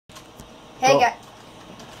Hey guys,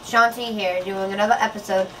 Shanti here, doing another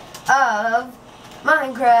episode of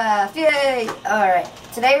Minecraft. Yay! Alright,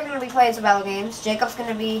 today we're going to be playing some battle games. Jacob's going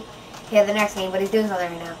to be here the next game, but he's doing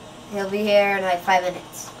something right now. He'll be here in like 5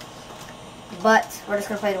 minutes. But we're just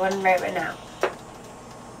going to play the one right now.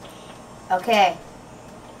 Okay,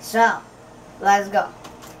 so let's go.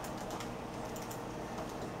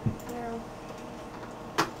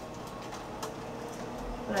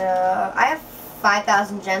 I have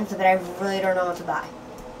 5,000 gems, but I really don't know what to buy.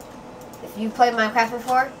 If you played Minecraft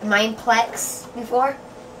before, mineplex before,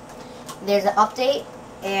 there's an update,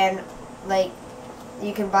 and like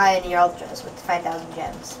you can buy any ultras with 5,000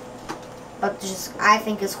 gems. But just I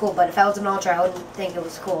think it's cool. But if I was an ultra, I wouldn't think it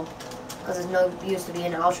was cool because there's no use to be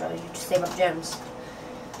an ultra. You just save up gems.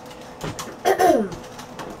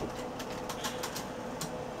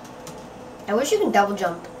 I wish you can double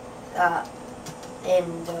jump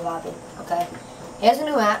in the lobby. Okay, here's a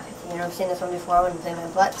new app. If you've never seen this one before, when you play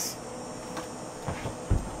mineplex.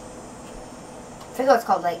 I forget what it's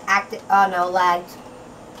called, like active. Oh no, lagged.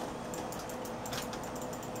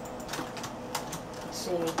 Let's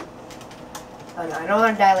see. Oh no, I don't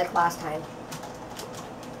want to die like last time.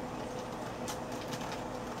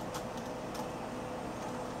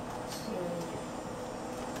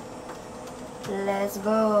 Let's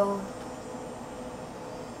go.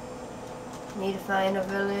 Need to find a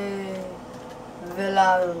village.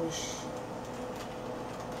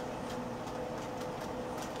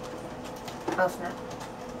 Oh snap.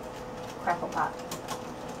 Crackle pot.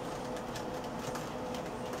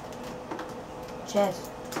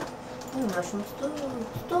 Chest. Ooh, mushroom stew.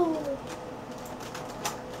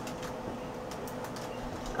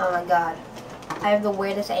 Oh my god. I have the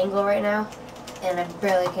weirdest angle right now, and I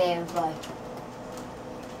barely can't even fly.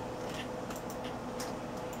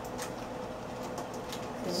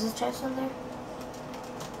 Is this a chest on there?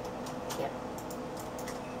 Yep.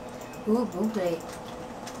 Ooh, boom plate.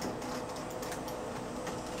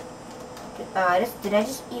 Did I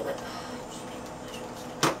just eat my...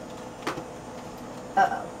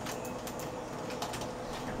 Uh-oh.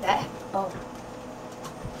 That... Oh.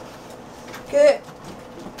 Good.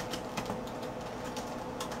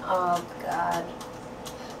 Oh, God.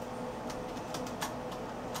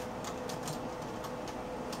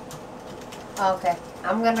 Okay.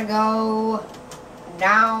 I'm gonna go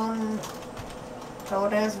down to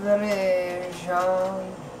this village.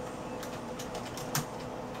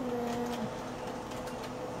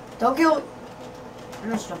 Don't kill me.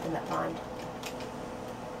 I'm just jumping that pond.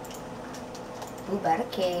 Ooh, better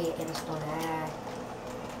key in a stone axe.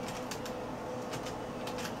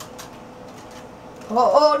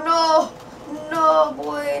 Oh no! No,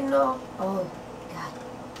 boy, no. Oh, God.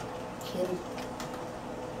 Kill me.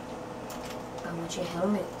 I want your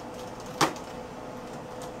helmet.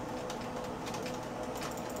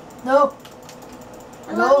 No. I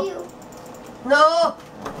love you. No.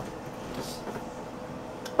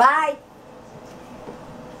 Bye.